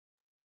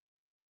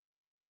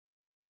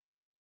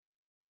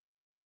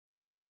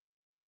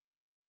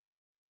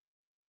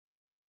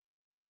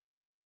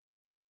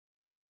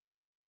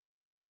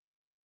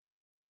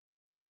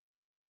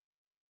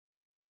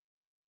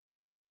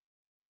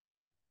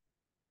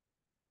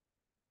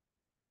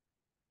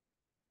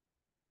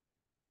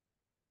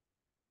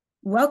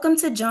Welcome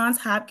to Johns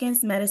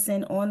Hopkins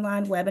Medicine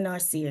online webinar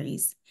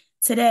series.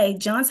 Today,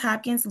 Johns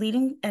Hopkins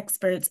leading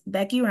experts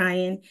Becky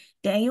Ryan,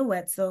 Daniel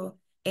Wetzel,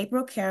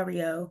 April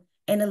Carrio,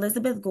 and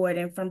Elizabeth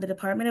Gordon from the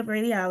Department of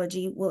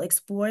Radiology will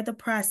explore the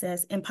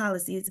process and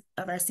policies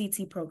of our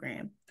CT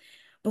program.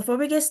 Before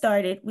we get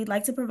started, we'd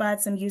like to provide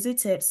some user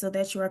tips so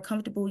that you are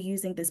comfortable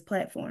using this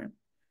platform.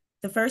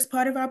 The first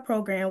part of our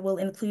program will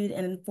include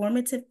an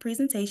informative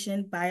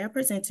presentation by our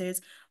presenters,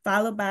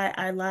 followed by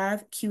our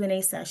live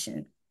Q&A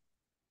session.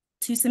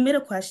 To submit a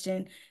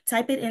question,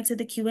 type it into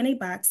the Q&A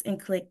box and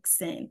click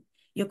send.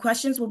 Your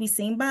questions will be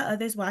seen by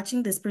others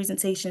watching this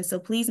presentation, so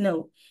please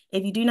note,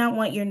 if you do not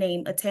want your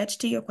name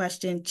attached to your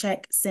question,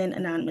 check send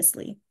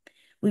anonymously.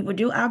 We will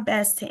do our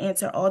best to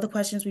answer all the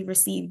questions we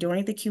receive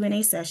during the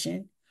Q&A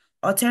session.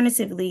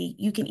 Alternatively,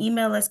 you can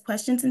email us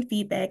questions and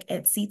feedback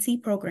at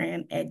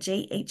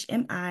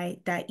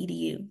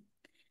ctprogram@jhmi.edu.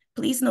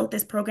 Please note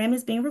this program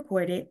is being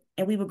recorded,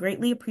 and we would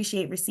greatly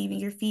appreciate receiving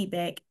your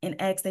feedback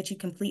and ask that you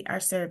complete our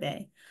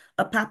survey.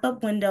 A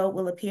pop-up window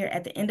will appear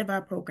at the end of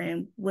our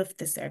program with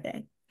the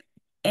survey.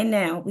 And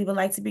now we would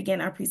like to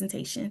begin our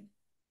presentation.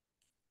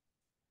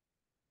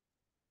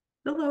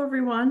 Hello,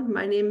 everyone.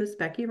 My name is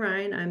Becky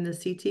Ryan. I'm the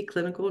CT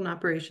Clinical and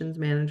Operations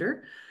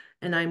Manager,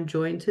 and I'm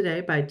joined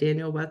today by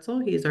Daniel Wetzel.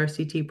 He's our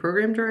CT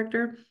Program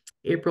Director,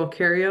 April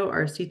Carrio,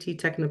 our CT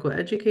Technical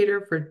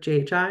Educator for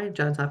JHI,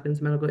 Johns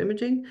Hopkins Medical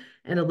Imaging,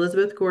 and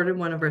Elizabeth Gordon,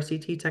 one of our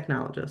CT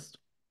technologists.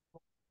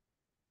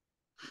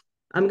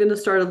 I'm going to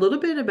start a little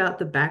bit about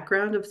the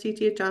background of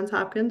CT at Johns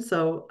Hopkins.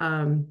 So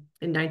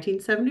in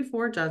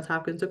 1974, Johns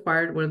Hopkins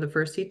acquired one of the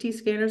first CT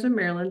scanners in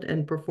Maryland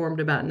and performed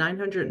about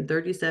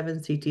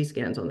 937 CT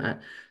scans on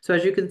that. So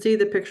as you can see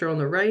the picture on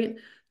the right,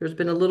 there's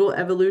been a little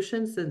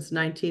evolution since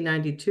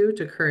 1992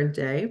 to current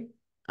day.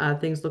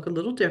 Things look a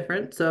little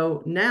different.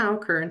 So now,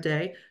 current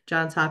day,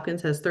 Johns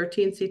Hopkins has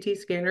 13 CT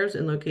scanners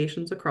in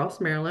locations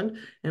across Maryland,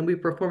 and we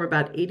perform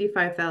about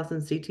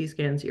 85,000 CT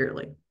scans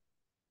yearly.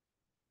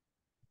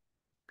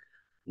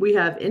 We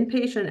have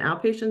inpatient and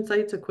outpatient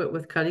sites equipped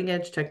with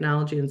cutting-edge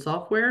technology and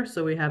software.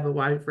 So we have a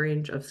wide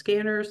range of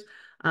scanners.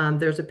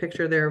 There's a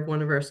picture there of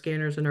one of our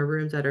scanners in our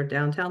rooms at our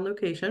downtown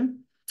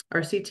location.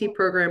 Our CT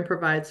program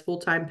provides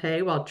full-time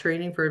pay while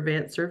training for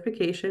advanced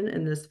certification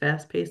in this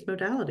fast-paced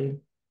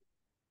modality.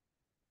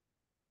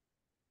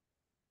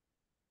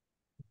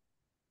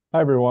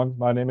 Hi, everyone.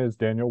 My name is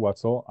Daniel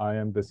Wetzel. I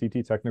am the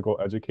CT Technical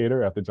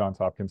Educator at the Johns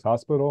Hopkins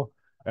Hospital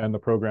and the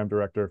Program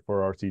Director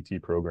for our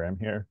CT program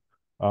here.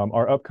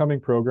 Our upcoming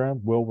program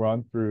will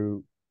run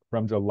from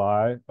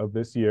July of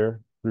this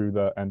year through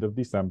the end of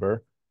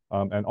December.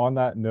 And on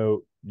that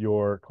note,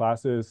 your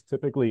classes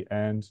typically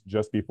end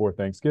just before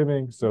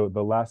Thanksgiving. So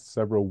the last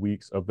several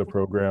weeks of the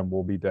program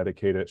will be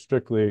dedicated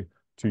strictly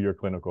to your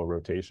clinical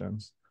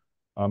rotations.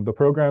 The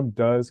program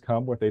does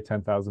come with a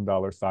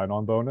 $10,000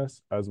 sign-on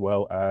bonus, as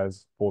well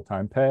as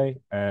full-time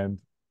pay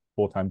and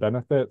full-time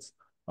benefits,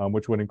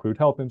 which would include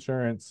health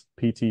insurance,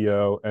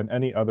 PTO, and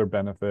any other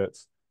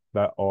benefits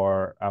that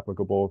are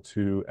applicable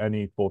to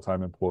any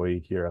full-time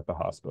employee here at the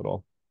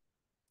hospital.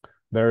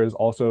 There is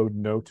also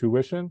no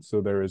tuition,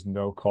 so there is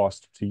no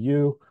cost to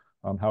you.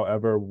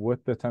 However,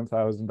 with the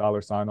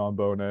 $10,000 sign-on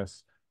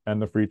bonus and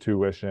the free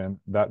tuition,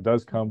 that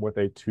does come with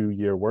a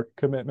 2-year work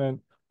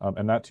commitment,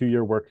 and that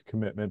 2-year work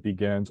commitment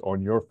begins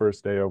on your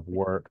first day of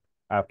work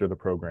after the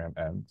program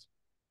ends.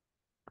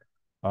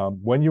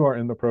 When you are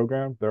in the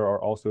program, there are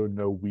also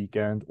no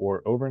weekend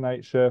or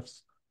overnight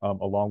shifts,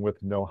 along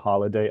with no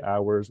holiday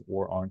hours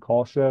or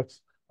on-call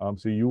shifts.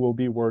 So you will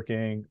be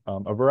working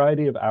a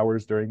variety of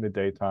hours during the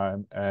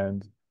daytime,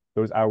 and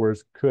those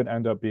hours could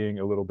end up being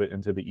a little bit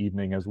into the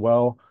evening as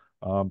well.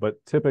 But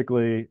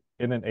typically,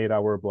 in an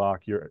 8-hour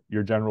block,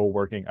 your general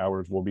working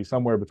hours will be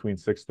somewhere between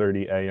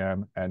 6:30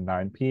 a.m. and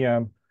 9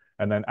 p.m.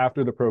 And then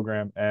after the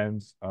program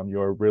ends,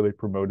 you're really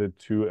promoted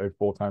to a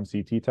full-time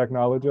CT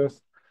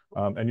technologist.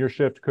 And your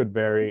shift could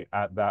vary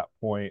at that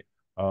point,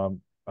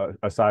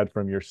 aside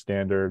from your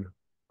standard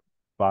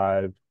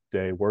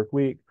 5-day work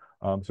week.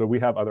 So we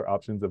have other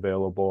options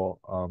available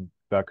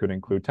that could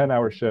include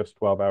 10-hour shifts,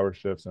 12-hour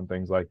shifts, and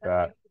things like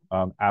that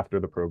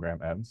after the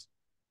program ends.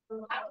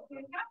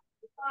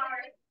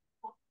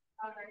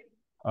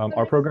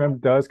 Our program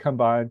does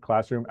combine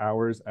classroom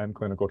hours and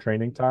clinical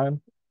training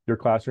time. Your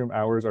classroom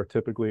hours are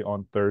typically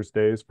on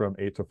Thursdays from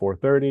 8 to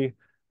 4:30.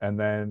 And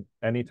then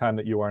anytime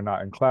that you are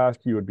not in class,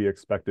 you would be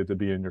expected to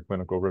be in your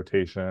clinical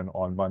rotation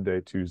on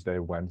Monday, Tuesday,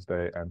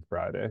 Wednesday, and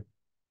Friday.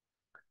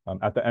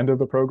 At the end of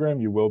the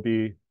program, you will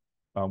be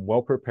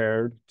well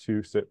prepared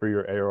to sit for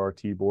your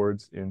ART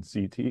boards in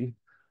CT.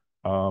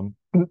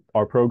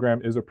 Our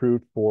program is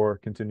approved for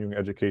continuing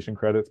education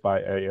credits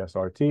by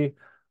ASRT.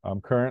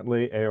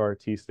 Currently,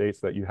 ART states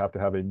that you have to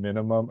have a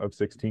minimum of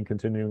 16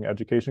 continuing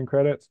education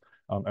credits,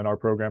 and our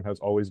program has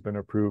always been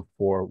approved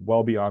for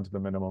well beyond the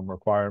minimum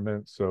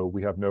requirements, so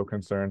we have no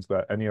concerns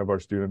that any of our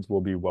students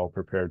will be well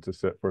prepared to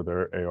sit for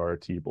their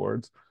ART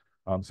boards.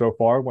 So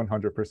far,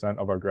 100%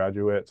 of our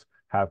graduates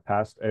have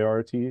passed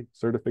ART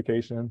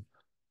certification.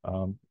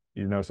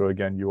 So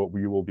again, you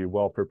will be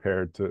well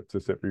prepared to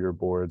sit for your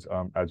boards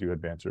as you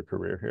advance your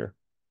career here.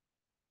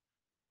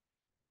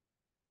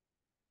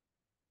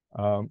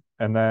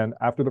 And then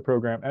after the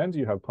program ends,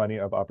 you have plenty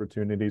of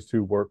opportunities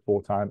to work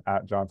full-time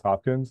at Johns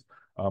Hopkins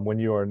when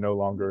you are no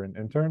longer an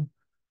intern.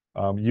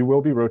 You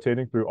will be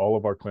rotating through all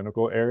of our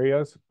clinical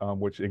areas,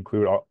 which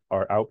include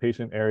our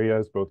outpatient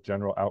areas, both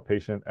general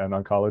outpatient and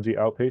oncology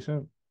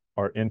outpatient,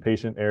 our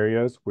inpatient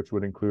areas, which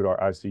would include our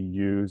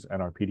ICUs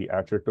and our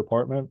pediatric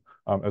department,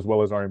 as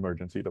well as our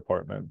emergency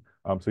department.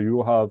 So you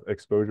will have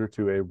exposure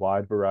to a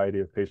wide variety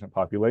of patient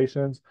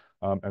populations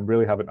and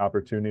really have an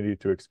opportunity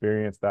to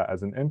experience that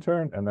as an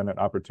intern, and then an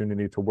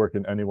opportunity to work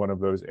in any one of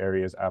those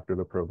areas after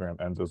the program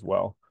ends as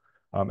well.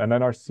 And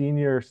then our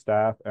senior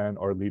staff and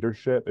our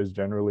leadership is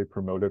generally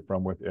promoted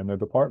from within the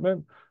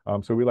department.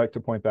 So we like to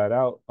point that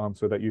out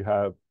so that you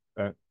have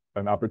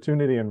an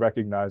opportunity and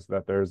recognize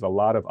that there's a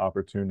lot of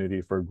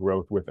opportunity for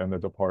growth within the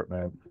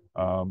department,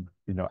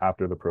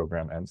 after the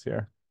program ends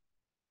here.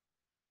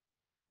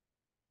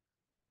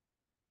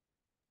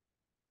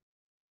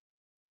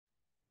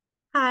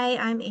 Hi,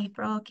 I'm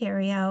April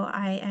Cario.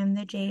 I am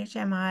the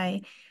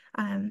JHMI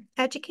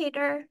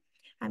educator.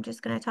 I'm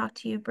just going to talk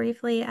to you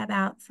briefly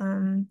about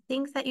some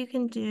things that you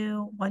can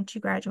do once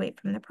you graduate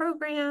from the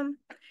program.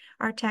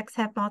 Our techs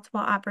have multiple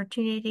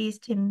opportunities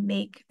to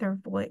make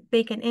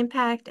an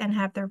impact and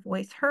have their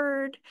voice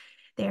heard.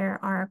 There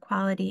are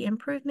quality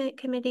improvement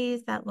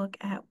committees that look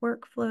at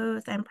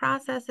workflows and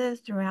processes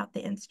throughout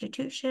the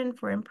institution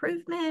for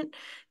improvement.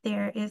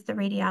 There is the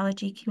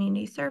Radiology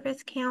Community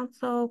Service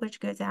Council, which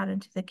goes out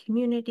into the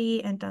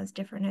community and does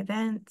different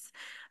events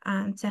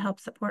to help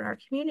support our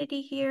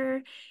community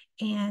here.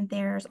 And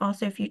there's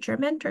also future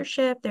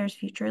mentorship, there's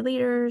future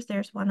leaders,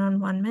 there's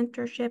one-on-one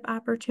mentorship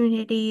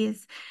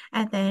opportunities.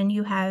 And then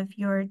you have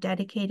your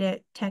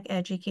dedicated tech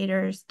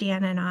educators,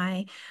 Dan and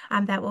I,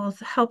 that will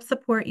help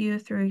support you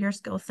through your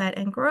skill set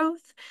and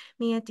growth.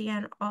 Me and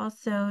Dan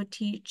also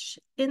teach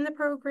in the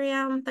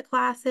program, the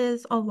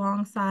classes,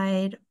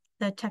 alongside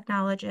the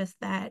technologists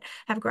that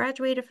have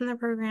graduated from the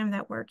program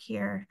that work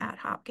here at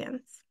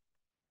Hopkins.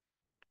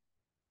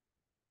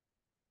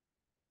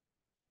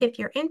 If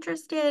you're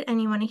interested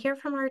and you want to hear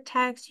from our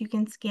techs, you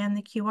can scan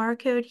the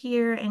QR code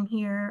here and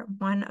hear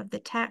one of the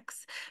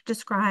techs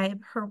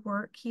describe her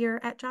work here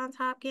at Johns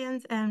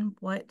Hopkins and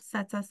what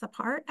sets us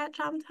apart at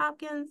Johns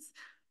Hopkins.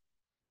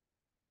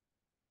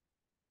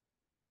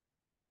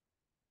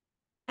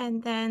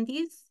 And then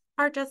these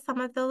are just some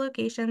of the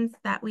locations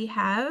that we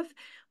have.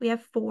 We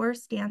have 4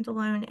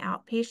 standalone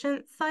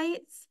outpatient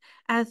sites,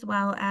 as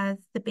well as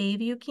the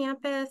Bayview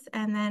campus,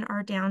 and then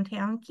our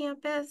downtown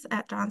campus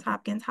at Johns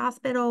Hopkins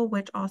Hospital,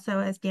 which also,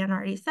 as Dan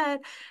already said,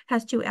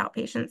 has 2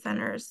 outpatient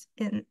centers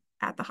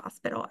at the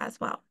hospital as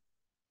well.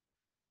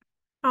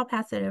 I'll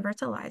pass it over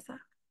to Liza.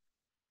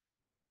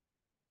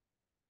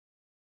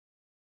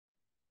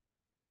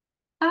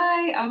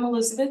 Hi, I'm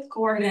Elizabeth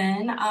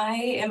Gordon. I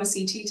am a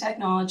CT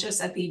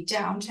technologist at the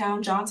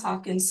downtown Johns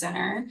Hopkins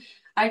Center.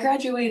 I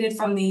graduated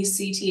from the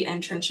CT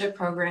internship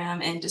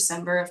program in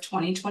December of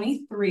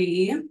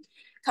 2023.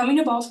 Coming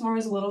to Baltimore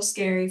was a little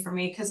scary for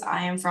me because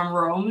I am from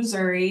rural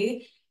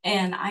Missouri,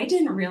 and I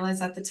didn't realize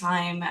at the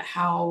time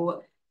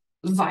how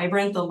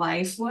vibrant the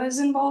life was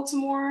in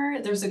Baltimore.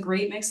 There's a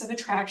great mix of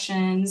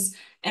attractions,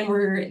 and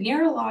we're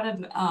near a lot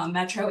of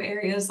metro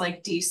areas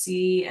like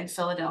DC and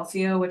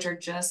Philadelphia, which are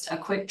just a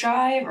quick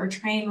drive or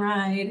train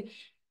ride.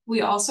 We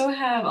also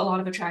have a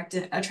lot of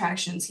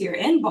attractions here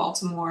in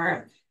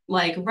Baltimore,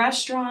 like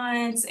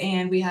restaurants,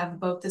 and we have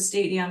both the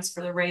stadiums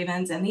for the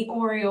Ravens and the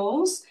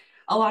Orioles.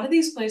 A lot of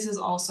these places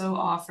also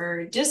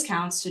offer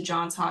discounts to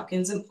Johns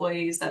Hopkins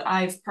employees that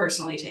I've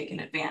personally taken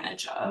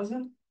advantage of.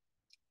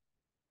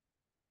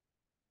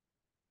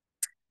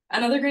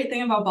 Another great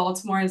thing about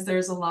Baltimore is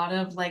there's a lot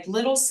of like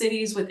little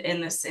cities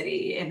within the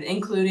city,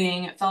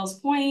 including Fells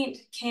Point,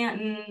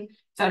 Canton,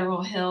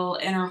 Federal Hill,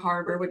 Inner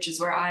Harbor, which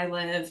is where I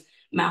live,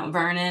 Mount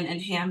Vernon,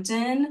 and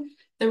Hampton.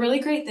 The really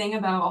great thing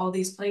about all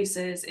these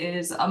places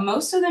is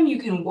most of them you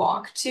can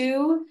walk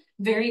to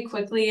very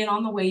quickly, and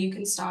on the way you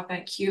can stop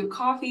at cute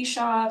coffee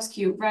shops,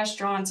 cute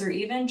restaurants, or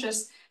even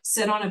just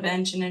sit on a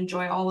bench and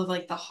enjoy all of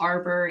like the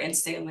harbor and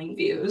sailing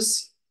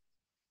views.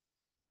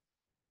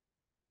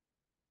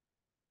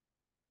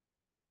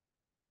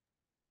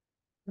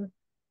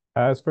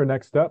 As for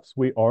next steps,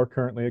 we are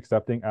currently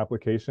accepting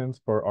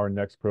applications for our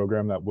next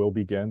program that will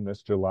begin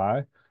this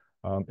July.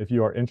 If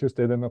you are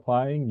interested in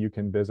applying, you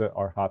can visit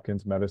our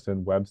Hopkins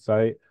Medicine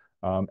website,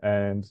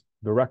 and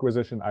the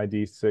requisition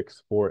ID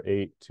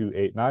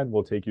 648289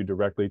 will take you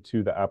directly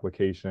to the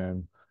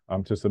application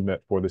to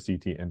submit for the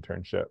CT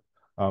internship.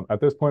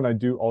 At this point, I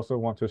do also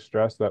want to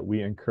stress that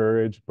we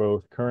encourage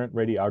both current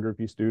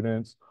radiography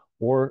students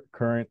or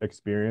current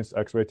experienced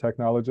X-ray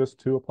technologists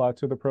to apply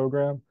to the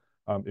program.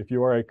 If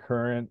you are a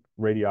current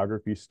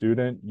radiography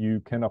student, you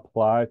can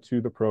apply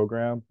to the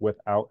program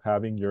without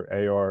having your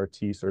ART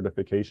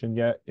certification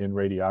yet in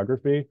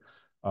radiography.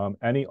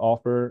 Any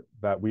offer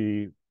that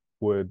we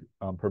would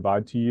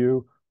provide to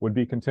you would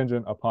be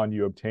contingent upon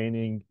you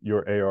obtaining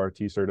your ART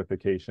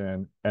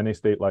certification and a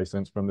state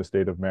license from the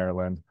state of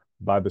Maryland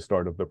by the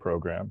start of the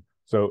program.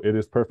 So it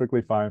is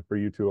perfectly fine for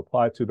you to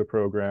apply to the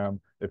program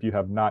if you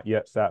have not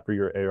yet sat for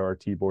your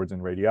ART boards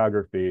in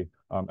radiography,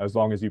 as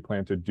long as you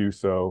plan to do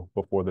so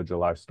before the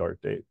July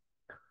start date.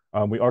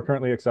 We are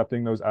currently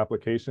accepting those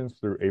applications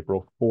through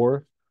April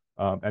 4th.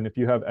 And if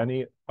you have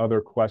any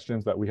other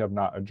questions that we have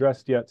not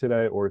addressed yet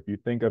today, or if you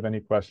think of any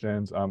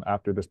questions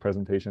after this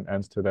presentation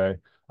ends today,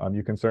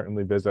 you can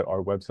certainly visit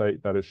our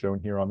website that is shown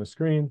here on the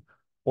screen,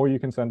 or you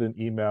can send an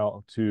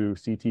email to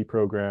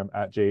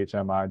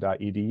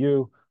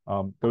ctprogram@jhmi.edu.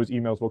 Those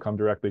emails will come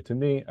directly to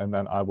me, and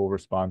then I will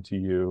respond to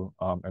you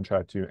and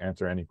try to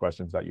answer any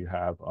questions that you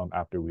have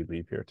after we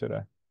leave here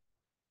today.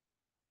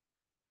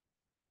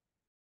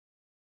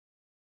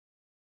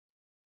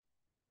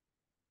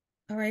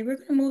 All right, we're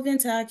going to move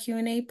into our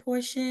Q&A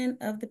portion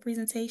of the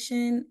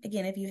presentation.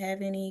 Again, if you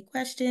have any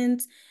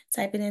questions,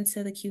 type it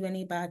into the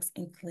Q&A box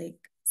and click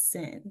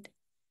send.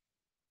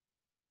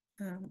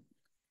 So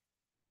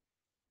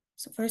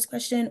first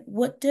question,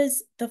 what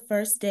does the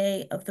first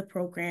day of the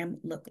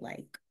program look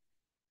like?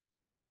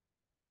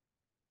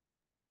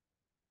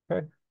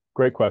 Okay,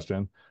 great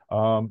question.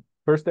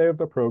 First day of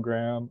the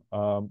program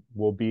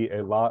will be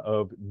a lot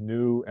of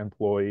new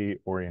employee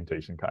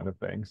orientation kind of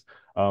things.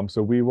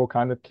 So we will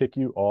kind of kick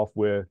you off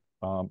with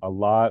a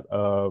lot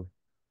of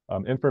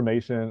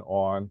information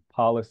on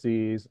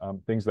policies,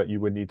 things that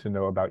you would need to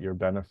know about your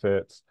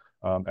benefits,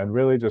 and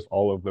really just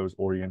all of those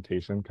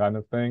orientation kind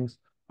of things.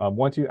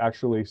 Once you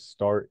actually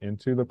start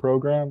into the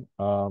program,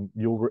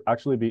 you'll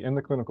actually be in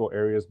the clinical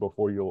areas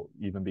before you'll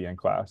even be in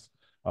class.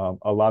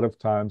 A lot of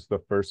times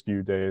the first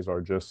few days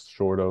are just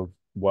sort of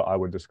what I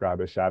would describe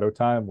as shadow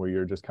time, where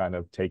you're just kind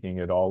of taking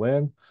it all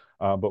in.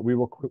 But we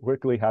will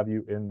quickly have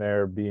you in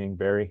there being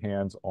very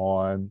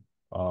hands-on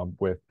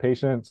with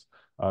patients.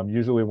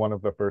 Usually one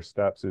of the first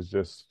steps is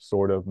just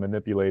sort of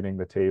manipulating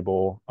the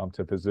table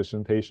to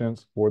position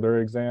patients for their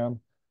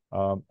exam.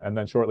 And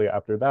then shortly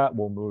after that,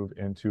 we'll move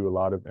into a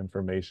lot of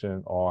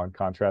information on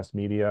contrast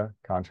media,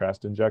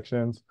 contrast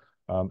injections.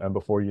 And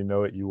before you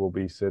know it, you will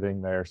be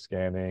sitting there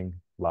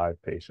scanning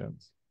live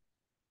patients.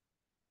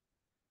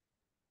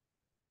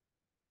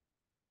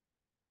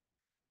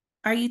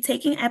 Are you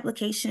taking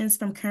applications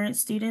from current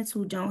students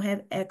who don't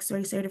have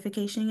X-ray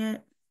certification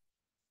yet?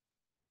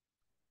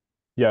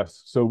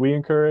 Yes, so we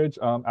encourage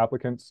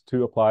applicants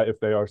to apply if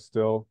they are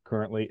still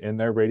currently in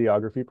their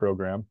radiography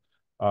program.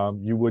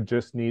 You would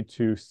just need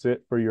to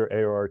sit for your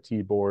ART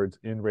boards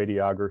in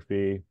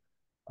radiography,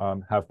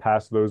 have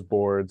passed those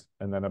boards,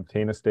 and then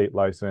obtain a state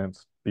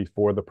license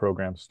before the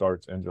program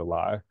starts in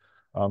July.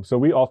 So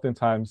we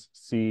oftentimes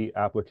see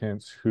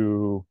applicants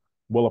who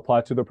will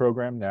apply to the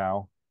program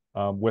now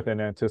with an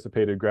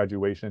anticipated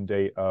graduation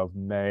date of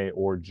May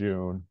or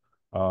June.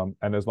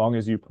 And as long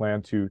as you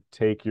plan to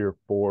take your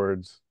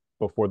boards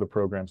before the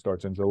program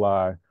starts in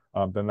July,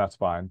 then that's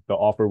fine. The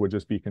offer would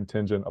just be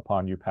contingent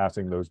upon you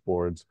passing those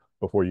boards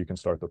before you can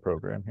start the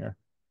program here.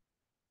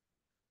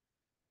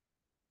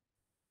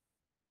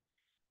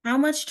 How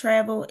much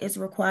travel is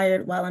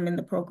required while I'm in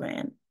the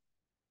program?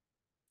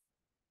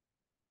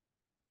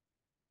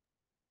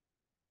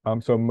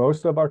 So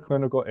most of our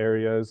clinical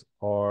areas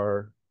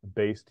are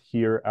based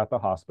here at the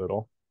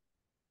hospital.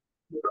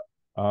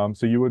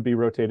 So you would be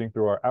rotating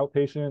through our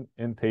outpatient,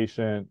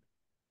 inpatient,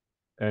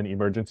 and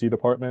emergency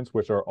departments,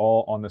 which are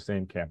all on the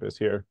same campus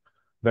here.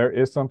 There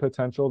is some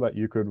potential that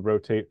you could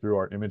rotate through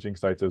our imaging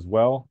sites as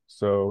well.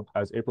 So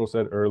as April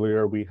said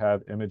earlier, we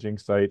have imaging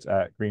sites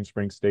at Green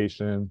Springs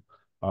Station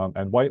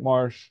and White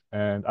Marsh.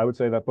 And I would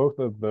say that both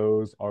of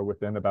those are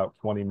within about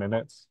 20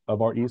 minutes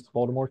of our East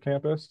Baltimore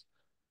campus.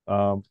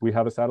 We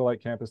have a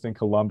satellite campus in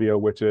Columbia,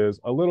 which is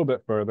a little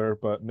bit further,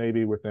 but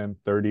maybe within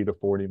 30 to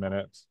 40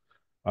 minutes.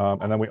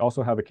 And then we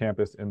also have a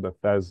campus in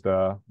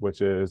Bethesda,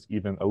 which is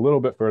even a little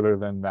bit further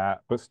than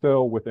that, but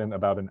still within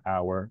about an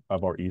hour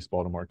of our East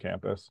Baltimore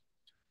campus.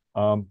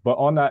 But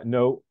on that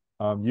note,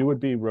 you would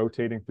be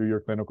rotating through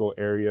your clinical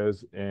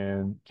areas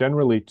in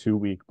generally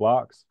 2-week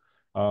blocks.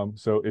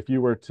 So if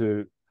you were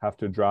to have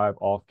to drive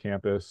off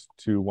campus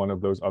to one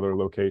of those other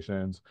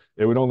locations,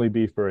 it would only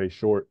be for a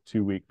short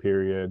 2-week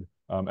period.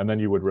 And then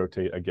you would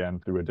rotate again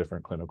through a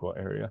different clinical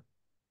area.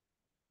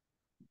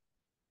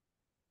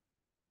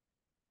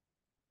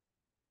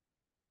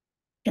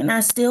 Can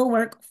I still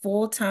work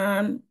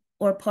full-time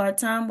or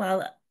part-time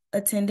while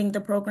attending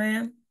the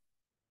program?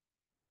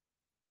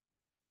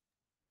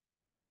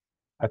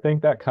 I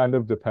think that kind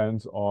of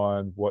depends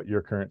on what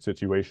your current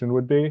situation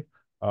would be.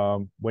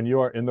 When you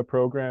are in the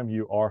program,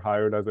 you are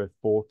hired as a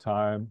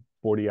full-time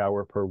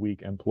 40-hour per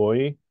week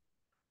employee.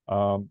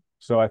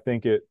 So I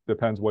think it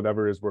depends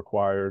whatever is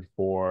required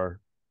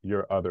for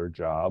your other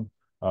job,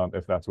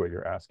 if that's what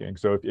you're asking.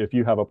 So if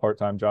you have a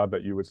part-time job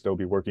that you would still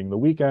be working the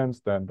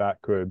weekends, then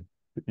that could,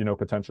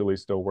 potentially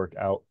still work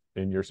out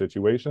in your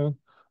situation.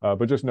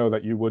 But just know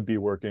that you would be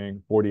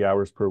working 40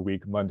 hours per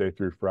week, Monday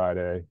through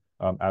Friday,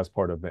 as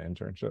part of the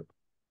internship.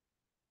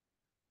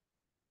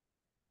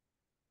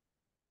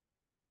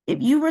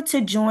 If you were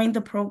to join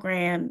the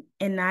program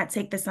and not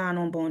take the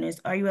sign-on bonus,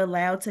 are you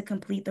allowed to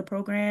complete the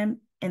program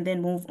and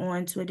then move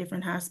on to a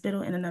different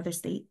hospital in another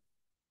state?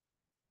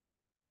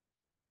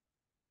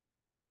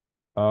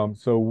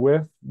 So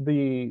with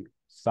the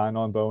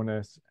sign-on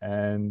bonus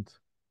and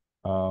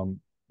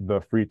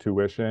the free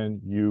tuition,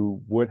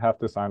 you would have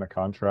to sign a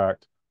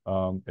contract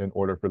in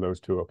order for those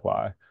to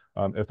apply.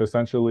 If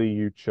essentially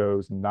you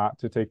chose not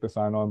to take the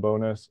sign-on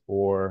bonus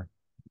or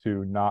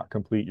to not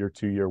complete your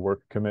 2-year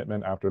work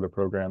commitment after the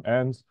program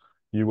ends,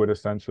 you would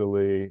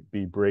essentially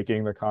be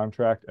breaking the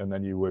contract and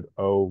then you would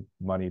owe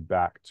money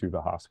back to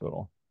the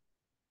hospital.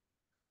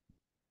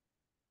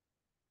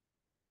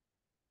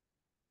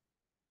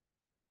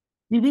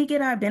 Do we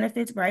get our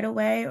benefits right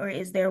away, or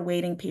is there a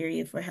waiting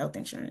period for health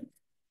insurance?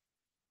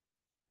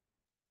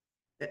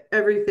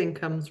 Everything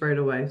comes right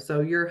away.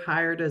 So you're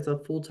hired as a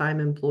full-time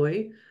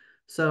employee.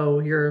 So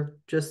you're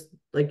just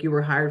like you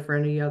were hired for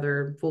any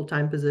other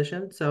full-time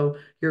position. So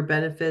your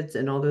benefits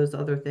and all those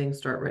other things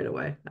start right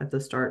away at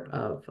the start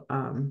of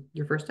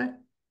your first day.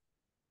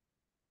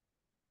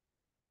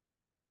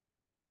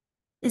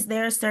 Is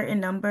there a certain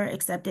number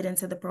accepted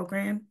into the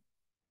program?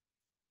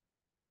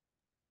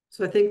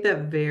 So I think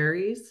that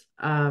varies.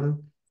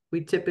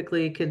 We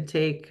typically can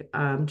take,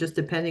 just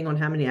depending on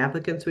how many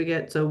applicants we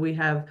get. So we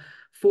have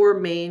 4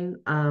 main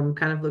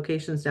kind of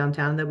locations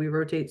downtown that we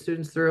rotate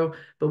students through,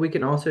 but we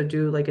can also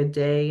do like a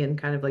day and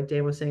kind of like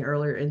Dan was saying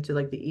earlier into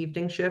like the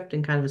evening shift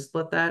and kind of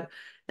split that.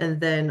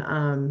 And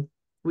then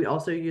we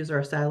also use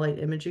our satellite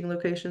imaging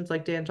locations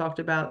like Dan talked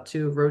about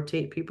to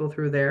rotate people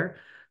through there.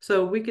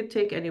 So we could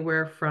take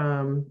anywhere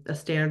from a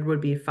standard would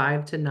be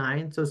 5 to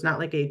 9. So it's not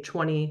like a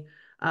 20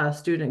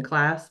 student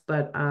class,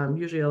 but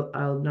usually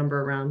a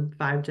number around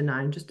 5 to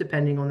 9, just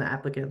depending on the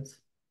applicants.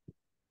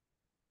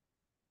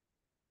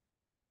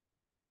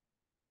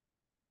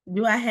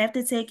 Do I have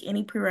to take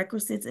any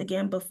prerequisites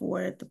again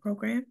before the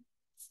program?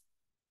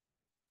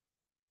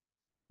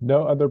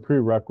 No other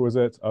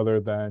prerequisites other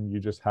than you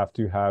just have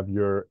to have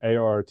your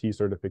ART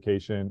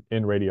certification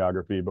in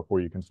radiography before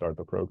you can start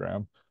the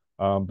program.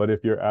 But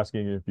if you're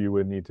asking if you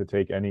would need to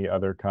take any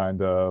other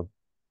kind of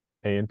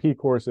A&P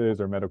courses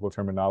or medical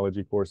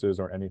terminology courses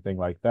or anything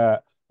like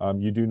that,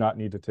 you do not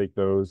need to take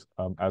those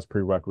as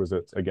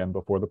prerequisites again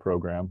before the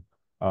program.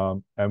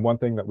 And one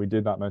thing that we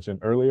did not mention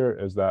earlier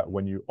is that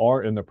when you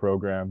are in the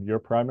program, your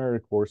primary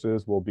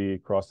courses will be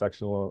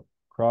cross-sectional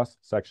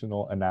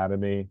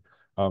anatomy,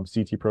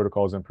 CT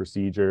protocols and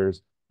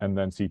procedures, and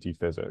then CT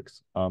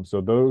physics.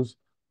 So those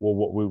will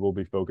what we will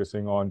be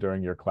focusing on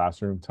during your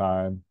classroom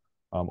time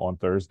on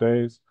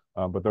Thursdays.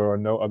 But there are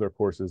no other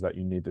courses that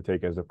you need to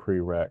take as a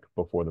prereq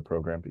before the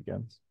program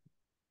begins.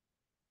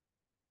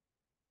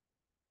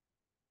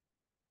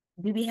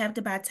 Do we have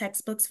to buy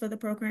textbooks for the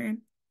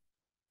program?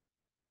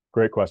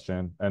 Great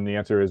question. And the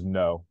answer is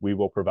no. We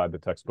will provide the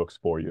textbooks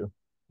for you.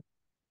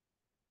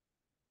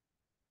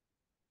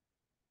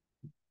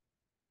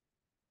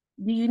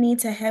 Do you need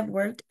to have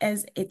worked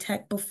as a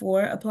tech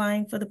before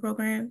applying for the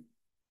program?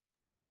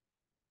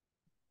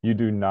 You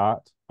do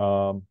not.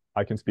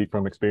 I can speak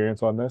from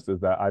experience on this, is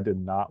that I did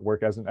not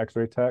work as an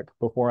X-ray tech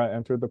before I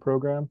entered the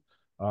program.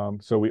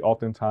 So we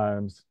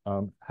oftentimes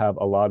have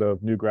a lot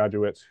of new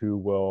graduates who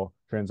will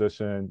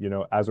transition,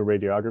 as a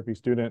radiography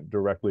student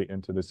directly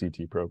into the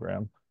CT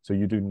program. So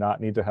you do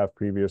not need to have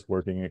previous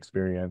working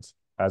experience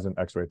as an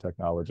X-ray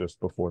technologist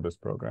before this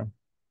program.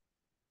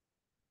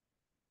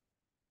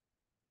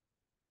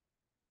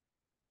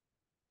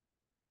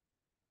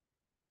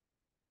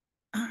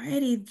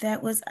 Alrighty,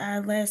 that was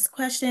our last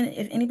question.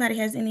 If anybody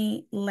has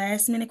any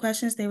last minute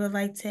questions they would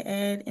like to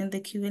add in the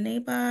Q&A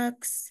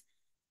box,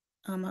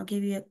 I'll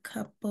give you a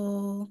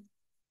couple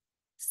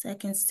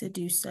seconds to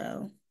do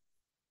so.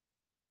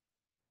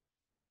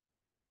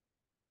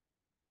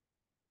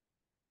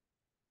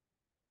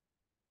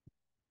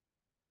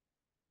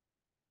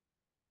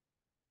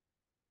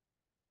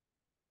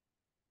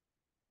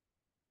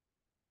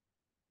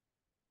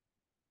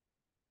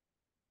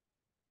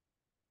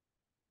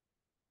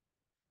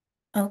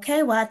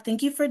 Okay, well,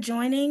 thank you for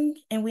joining,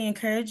 and we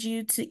encourage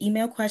you to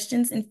email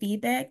questions and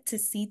feedback to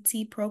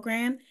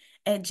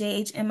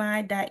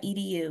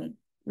ctprogram@jhmi.edu.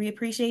 We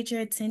appreciate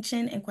your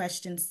attention and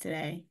questions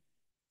today.